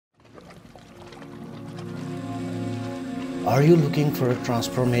Are you looking for a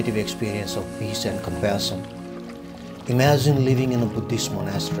transformative experience of peace and compassion? Imagine living in a Buddhist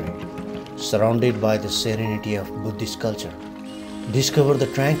monastery, surrounded by the serenity of Buddhist culture. Discover the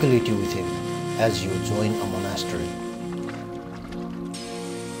tranquility within as you join a monastery.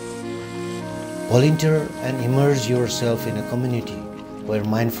 Volunteer and immerse yourself in a community where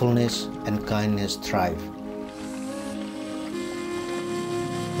mindfulness and kindness thrive.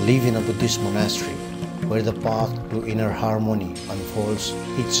 Live in a Buddhist monastery where the path to inner harmony unfolds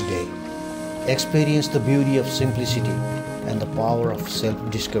each day. Experience the beauty of simplicity and the power of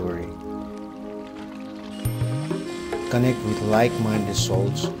self-discovery. Connect with like-minded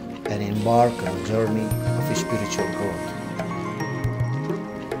souls and embark on a journey of spiritual growth.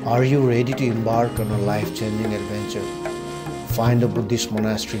 Are you ready to embark on a life-changing adventure? Find a Buddhist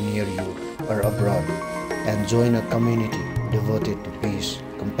monastery near you or abroad and join a community devoted to peace,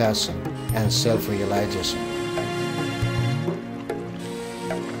 compassion, and self-realization.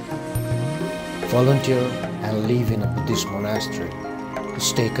 Volunteer and live in a Buddhist monastery.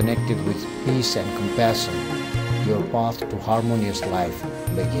 Stay connected with peace and compassion. Your path to harmonious life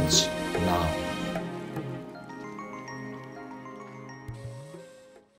begins now.